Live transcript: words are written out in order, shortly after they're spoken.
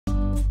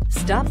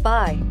Stop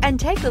by and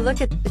take a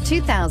look at the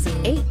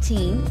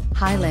 2018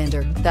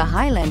 Highlander. The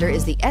Highlander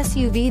is the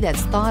SUV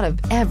that's thought of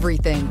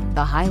everything.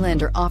 The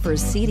Highlander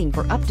offers seating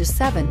for up to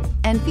 7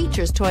 and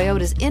features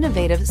Toyota's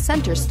innovative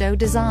center stow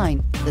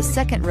design. The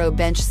second row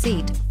bench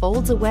seat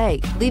folds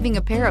away, leaving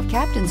a pair of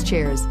captain's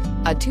chairs.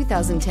 A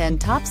 2010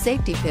 top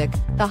safety pick,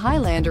 the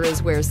Highlander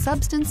is where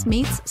substance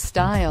meets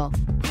style.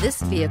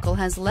 This vehicle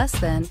has less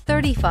than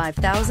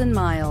 35,000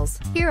 miles.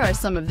 Here are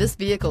some of this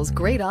vehicle's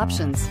great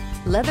options: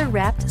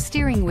 leather-wrapped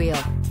steering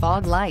wheel,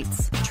 fog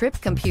lights,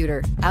 trip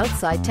computer,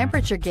 outside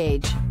temperature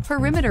gauge,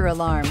 perimeter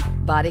alarm,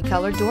 body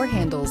color door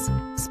handles,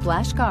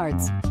 splash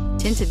guards,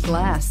 tinted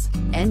glass,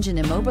 engine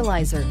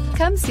immobilizer.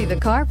 Come see the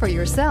car for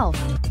yourself.